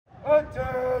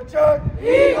Attention,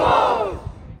 Eagles!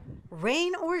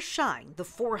 Rain or shine, the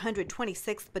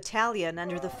 426th Battalion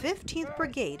under the 15th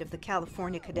Brigade of the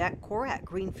California Cadet Corps at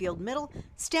Greenfield Middle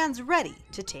stands ready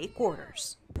to take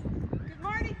orders. Good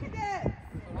morning, cadets!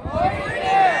 Good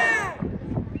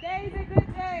morning! Today's a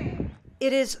good day.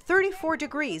 It is 34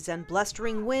 degrees and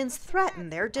blustering winds threaten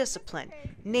their discipline.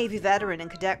 Navy veteran and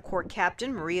Cadet Corps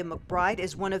Captain Maria McBride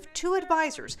is one of two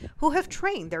advisors who have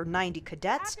trained their 90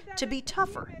 cadets to be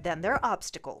tougher than their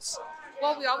obstacles.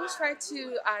 Well, we always try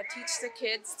to teach the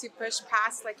kids to push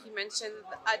past, like you mentioned,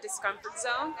 a discomfort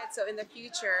zone. And so in the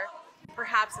future,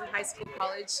 perhaps in high school,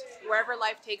 college, wherever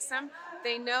life takes them,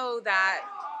 they know that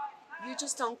you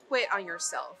just don't quit on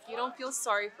yourself. You don't feel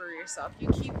sorry for yourself. You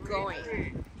keep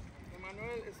going.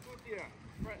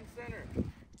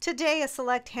 Today, a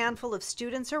select handful of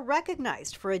students are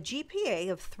recognized for a GPA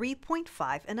of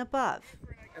 3.5 and above.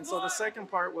 And so the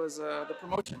second part was the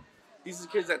promotion. These are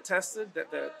kids that tested, that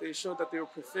they showed that they were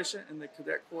proficient in the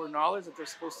Cadet Corps knowledge that they're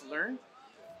supposed to learn.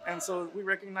 And so we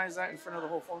recognize that in front of the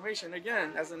whole formation,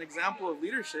 again, as an example of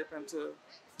leadership and to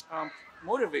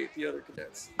motivate the other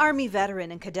cadets. Army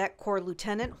veteran and Cadet Corps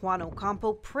Lieutenant Juan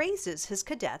Ocampo praises his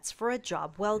cadets for a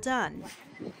job well done.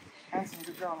 Handsome,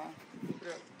 good job, man.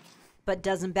 Good. But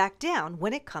doesn't back down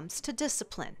when it comes to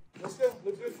discipline. Let's go.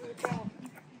 Look good for the camera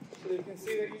so they can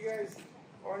see that you guys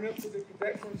aren't up to the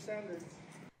Cadet Corps standards.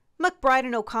 McBride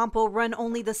and Ocampo run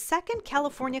only the 2nd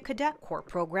California Cadet Corps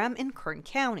program in Kern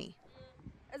County.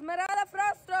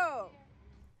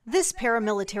 This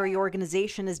paramilitary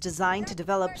organization is designed to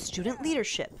develop student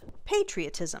leadership,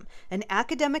 patriotism, and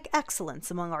academic excellence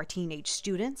among our teenage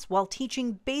students while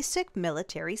teaching basic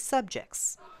military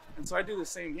subjects. And so I do the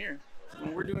same here.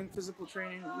 When we're doing physical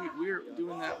training, we're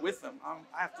doing that with them.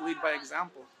 I have to lead by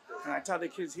example. And I tell the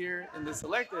kids here in this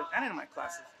elective and in my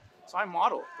classes. So I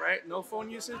model, right? No phone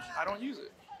usage, I don't use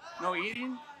it. No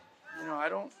eating, I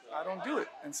don't do it.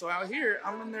 And so out here,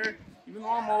 I'm in there, even though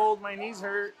I'm old, my knees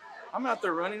hurt, I'm out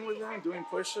there running with them, doing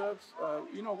push-ups,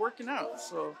 working out.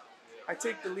 So I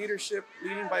take the leadership,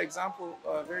 leading by example,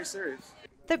 very serious.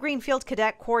 The Greenfield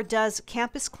Cadet Corps does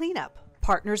campus cleanup,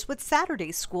 partners with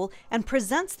Saturday school, and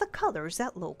presents the colors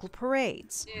at local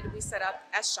parades. We set up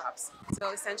S-shops. So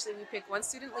essentially we pick one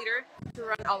student leader to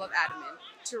run all of admin,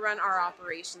 to run our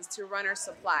operations, to run our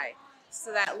supply,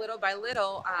 so that little by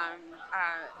little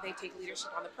they take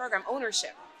leadership on the program,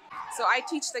 ownership. So I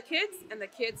teach the kids, and the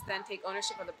kids then take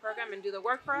ownership of the program and do the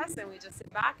work for us, and we just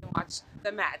sit back and watch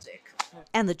the magic.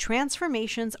 And the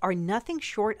transformations are nothing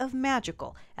short of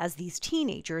magical as these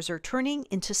teenagers are turning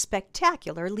into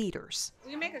spectacular leaders.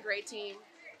 We make a great team.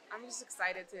 I'm just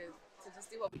excited to just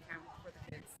do what we can for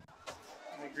the kids.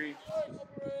 I agree.